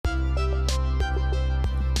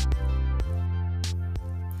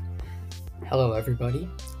Hello, everybody.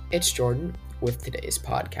 It's Jordan with today's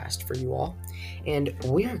podcast for you all, and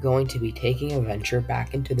we are going to be taking a venture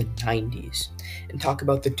back into the 90s and talk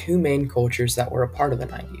about the two main cultures that were a part of the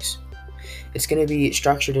 90s. It's going to be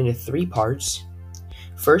structured into three parts.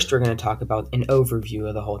 First, we're going to talk about an overview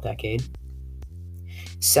of the whole decade.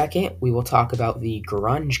 Second, we will talk about the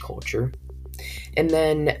grunge culture. And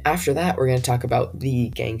then after that, we're going to talk about the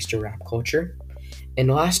gangster rap culture. And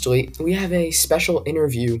lastly, we have a special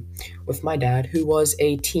interview with my dad, who was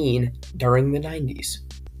a teen during the 90s.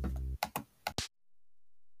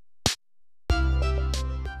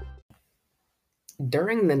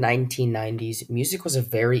 During the 1990s, music was a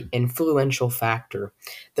very influential factor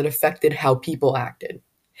that affected how people acted.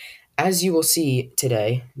 As you will see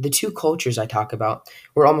today, the two cultures I talk about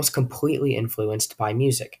were almost completely influenced by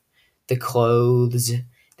music. The clothes,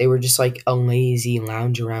 they were just like a lazy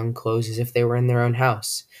lounge around clothes as if they were in their own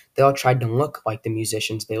house. They all tried to look like the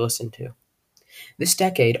musicians they listened to. This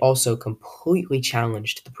decade also completely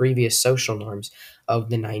challenged the previous social norms of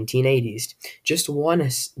the 1980s. Just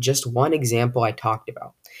one example I talked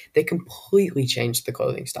about. They completely changed the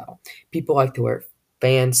clothing style. People like to wear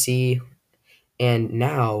fancy, and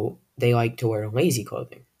now they like to wear lazy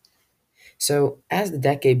clothing. So, as the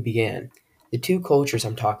decade began, the two cultures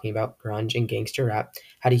I'm talking about, grunge and gangster rap,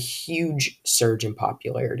 had a huge surge in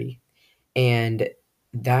popularity. And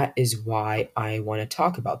that is why I want to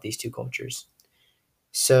talk about these two cultures.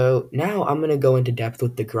 So now I'm going to go into depth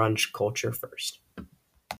with the grunge culture first.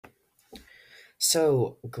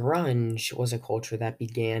 So, grunge was a culture that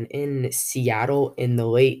began in Seattle in the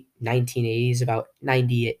late 1980s, about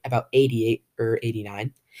 88 or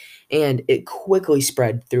 89, and it quickly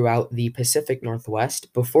spread throughout the Pacific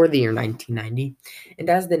Northwest before the year 1990, and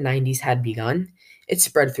as the 90s had begun, it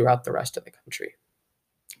spread throughout the rest of the country.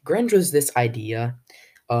 Grunge was this idea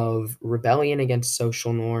of rebellion against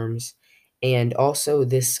social norms and also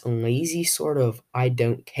this lazy sort of I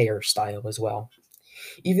don't care style as well.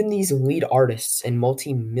 Even these lead artists in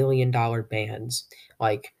multi-million dollar bands,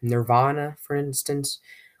 like Nirvana, for instance,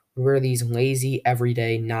 wear these lazy,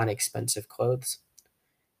 everyday, non expensive clothes.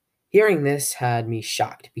 Hearing this had me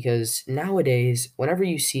shocked because nowadays, whenever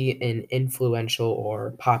you see an influential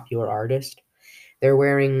or popular artist, they're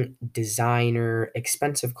wearing designer,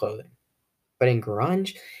 expensive clothing. But in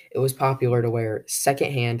grunge, it was popular to wear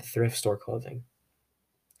secondhand thrift store clothing.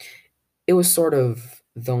 It was sort of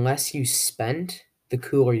the less you spent, the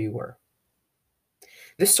cooler you were.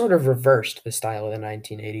 This sort of reversed the style of the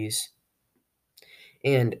 1980s.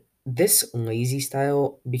 And this lazy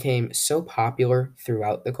style became so popular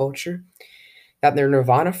throughout the culture that their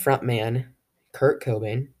Nirvana frontman, Kurt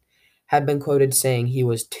Cobain, had been quoted saying he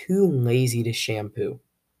was too lazy to shampoo.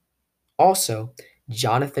 Also,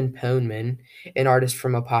 Jonathan Poneman, an artist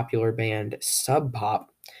from a popular band, Sub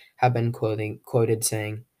Pop, have been quoted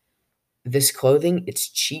saying, "This clothing, it's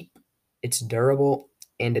cheap, it's durable,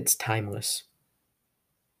 and it's timeless."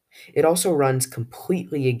 It also runs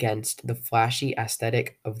completely against the flashy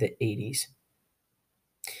aesthetic of the 80s.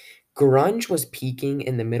 Grunge was peaking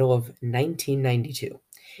in the middle of 1992,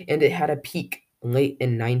 and it had a peak late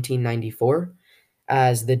in 1994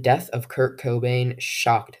 as the death of Kurt Cobain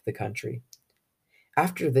shocked the country.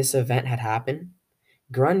 After this event had happened,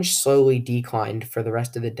 grunge slowly declined for the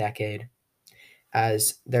rest of the decade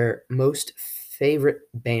as their most favorite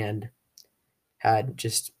band had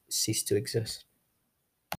just ceased to exist.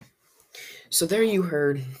 So, there you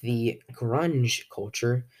heard the grunge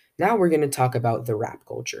culture. Now we're going to talk about the rap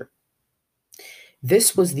culture.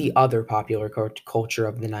 This was the other popular culture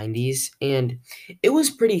of the 90s, and it was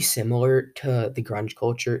pretty similar to the grunge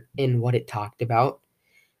culture in what it talked about,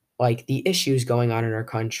 like the issues going on in our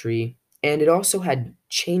country, and it also had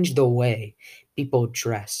changed the way people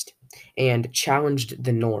dressed and challenged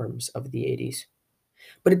the norms of the 80s.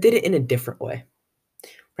 But it did it in a different way.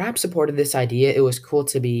 Rap supported this idea it was cool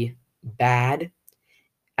to be bad,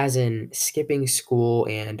 as in skipping school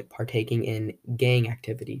and partaking in gang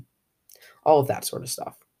activity, all of that sort of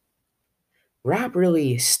stuff. Rap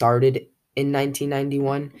really started in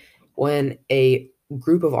 1991 when a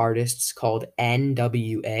group of artists called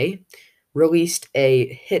NWA released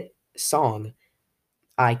a hit song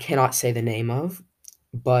I cannot say the name of,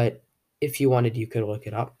 but if you wanted, you could look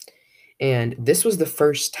it up. And this was the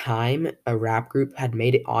first time a rap group had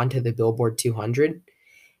made it onto the Billboard 200,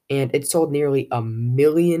 and it sold nearly a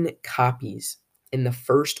million copies in the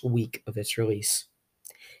first week of its release.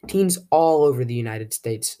 Teens all over the United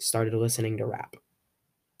States started listening to rap.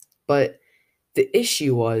 But the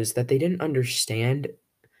issue was that they didn't understand,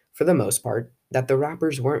 for the most part, that the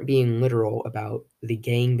rappers weren't being literal about the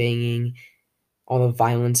gang banging, all the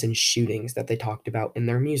violence and shootings that they talked about in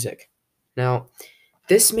their music. Now,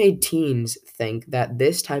 this made teens think that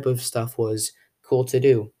this type of stuff was cool to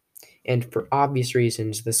do, and for obvious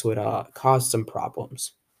reasons, this would cause some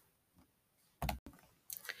problems.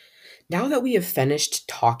 Now that we have finished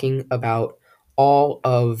talking about all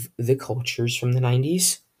of the cultures from the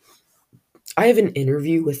 90s, I have an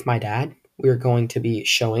interview with my dad we're going to be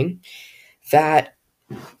showing that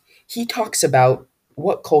he talks about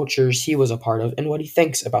what cultures he was a part of and what he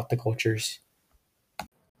thinks about the cultures.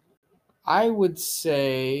 I would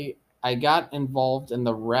say I got involved in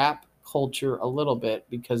the rap culture a little bit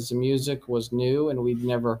because the music was new and we'd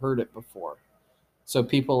never heard it before. So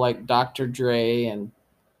people like Dr. Dre and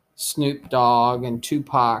Snoop Dogg and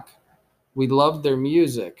Tupac, we loved their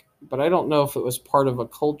music, but I don't know if it was part of a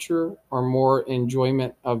culture or more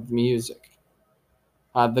enjoyment of music.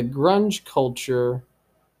 The grunge culture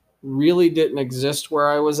really didn't exist where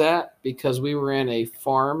I was at because we were in a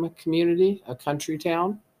farm community, a country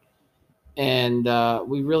town, and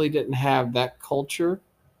we really didn't have that culture.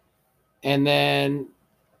 And then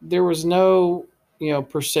there was no,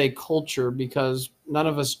 per se culture because none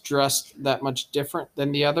of us dressed that much different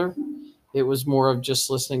than the other. It was more of just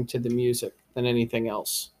listening to the music than anything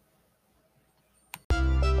else.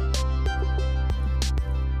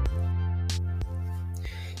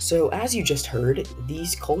 So, as you just heard,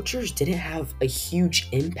 these cultures didn't have a huge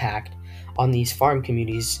impact on these farm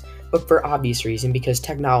communities, but for obvious reason because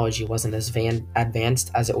technology wasn't as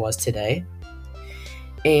advanced as it was today.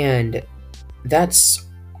 And that's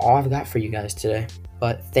all I've got for you guys today.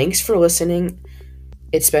 But thanks for listening.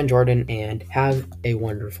 It's been Jordan, and have a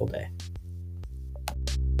wonderful day.